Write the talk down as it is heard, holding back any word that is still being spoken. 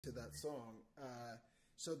to that song.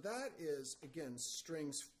 So that is, again,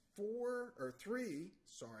 strings 4 or 3,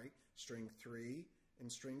 sorry, string 3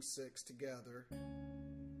 and string 6 together,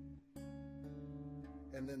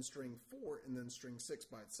 and then string 4 and then string 6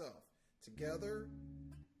 by itself. Together,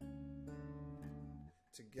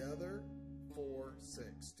 together, 4,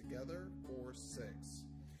 6, together, 4, 6.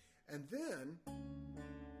 And then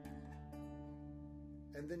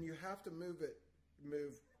you have to move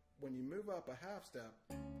when you move up a half step,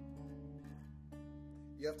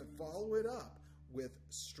 you have to follow it up with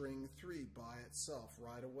string 3 by itself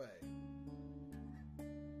right away.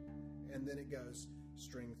 And then it goes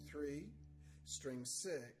string 3, string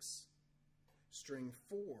 6, string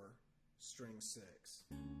 4, string 6.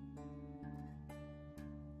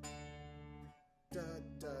 Da,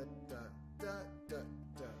 da, da, da, da,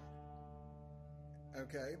 da.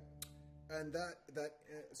 Okay? And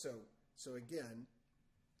so again,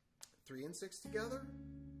 3 and 6 together,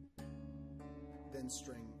 then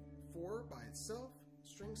string 4 by itself,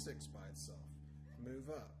 string 6 by itself, move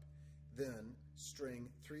up. Then string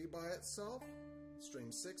 3 by itself,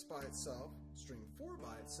 string 6 by itself, string 4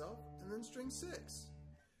 by itself, and then string 6.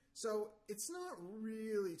 So it's not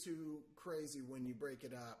really too crazy when you break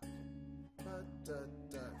it up. Da, da,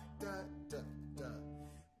 da, da, da, da.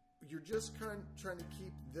 You're just kind of trying to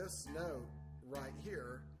keep this note right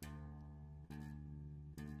here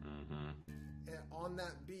and on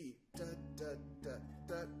that beat. Da, da, da,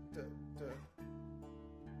 da, da, da.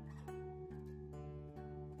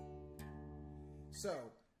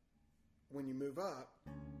 So when you move up,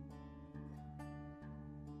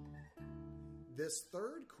 this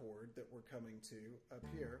third chord that we're coming to up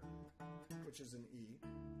here, which is an E,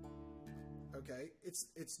 okay,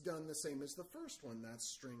 it's done the same as the first one. That's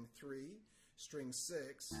string 3, string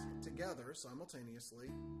 6 together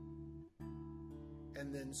simultaneously,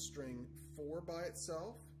 and then string 4 by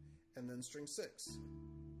itself, and then string 6.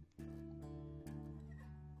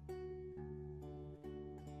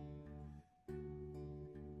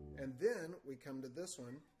 And then we come to this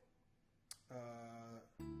one.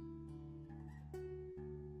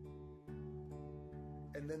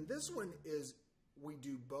 And then this one is, we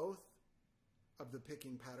do both of the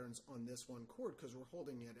picking patterns on this one chord because we're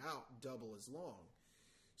holding it out double as long.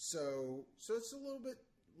 So it's a little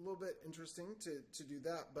bit interesting to do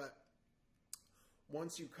that. But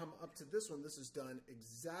once you come up to this one, this is done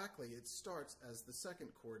exactly. It starts as the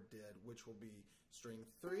second chord did, which will be string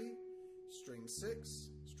 3, string 6,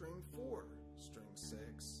 string 4, string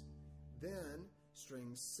 6, then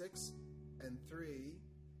string 6 and 3,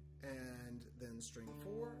 and then string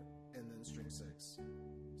 4, and then string 6.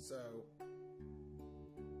 So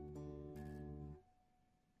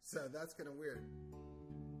that's kind of weird.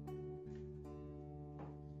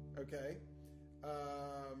 Okay.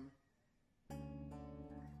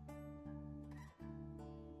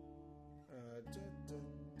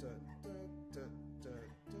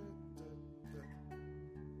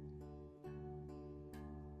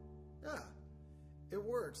 Yeah, it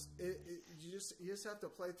works. You just have to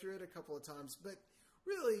play through it a couple of times. But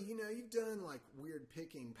really, you've done like weird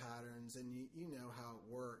picking patterns, and you know how it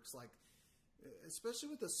works. Like, especially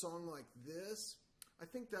with a song like this, I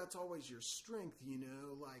think that's always your strength.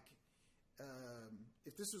 Like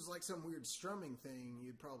if this was like some weird strumming thing,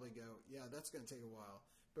 you'd probably go, yeah, that's going to take a while.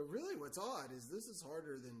 But really, what's odd is this is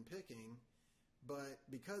harder than picking. But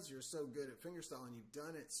because you're so good at fingerstyle and you've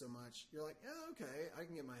done it so much, you're like, yeah, okay, I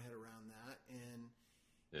can get my head around that, and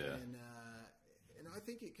I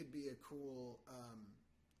think it could be a cool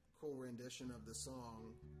rendition of the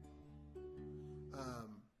song.